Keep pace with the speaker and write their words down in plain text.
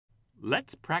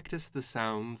Let's practice the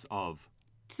sounds of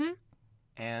つ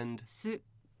and す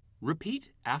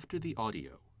repeat after the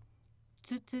audio.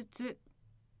 つつつ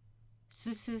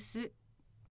すすす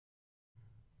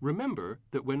Remember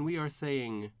that when we are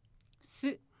saying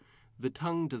す the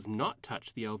tongue does not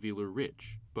touch the alveolar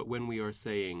ridge, but when we are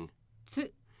saying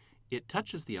つ it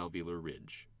touches the alveolar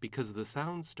ridge because the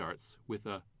sound starts with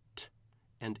a t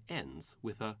and ends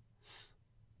with a s.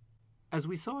 As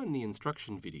we saw in the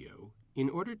instruction video, in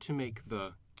order to make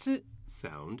the つ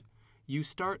sound, you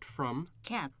start from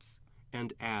cats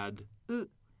and add う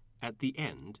at the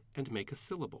end and make a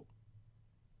syllable.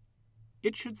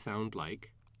 It should sound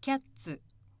like キャッツ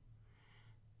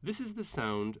this is the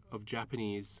sound of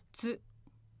Japanese. つ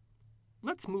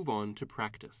Let's move on to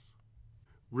practice.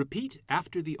 Repeat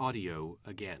after the audio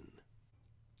again.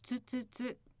 つつ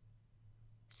つ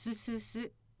すす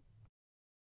す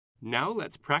Now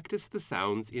let's practice the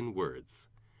sounds in words.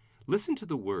 Listen to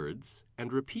the words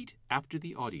and repeat after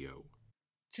the audio.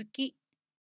 月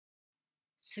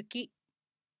好き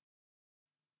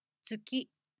月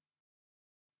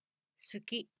好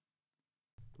き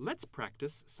Let's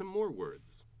practice some more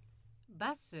words.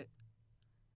 バス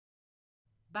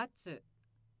バツ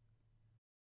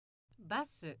バ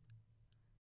ス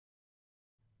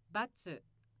バツ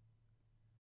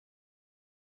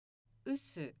う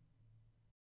す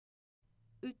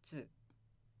うつ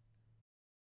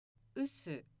う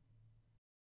す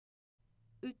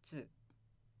うつ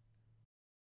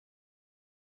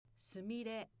すみ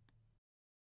れ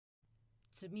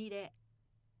つみれ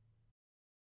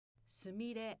す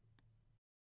みれ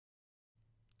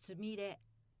つみれ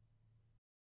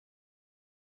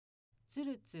つ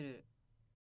るつる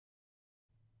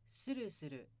するす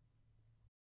る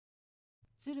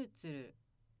つるつる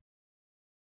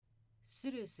す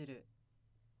るする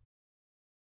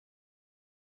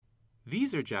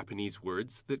These are Japanese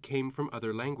words that came from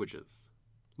other languages.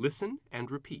 Listen and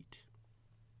repeat.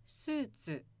 スー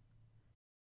ツ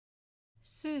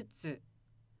スーツ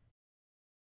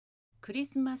クリ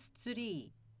スマスツ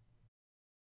リー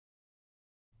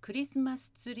クリスマ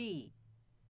スツリ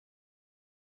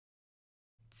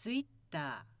ーツイッタ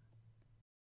ー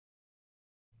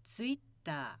ツイッ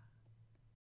ター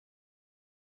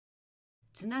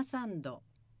ツナサンド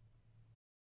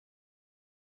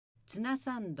ツナ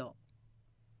サンド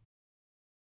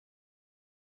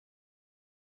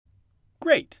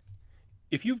Great!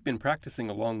 If you've been practicing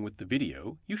along with the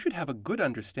video, you should have a good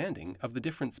understanding of the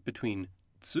difference between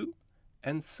tsu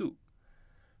and su.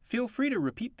 Feel free to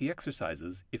repeat the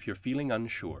exercises if you're feeling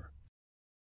unsure.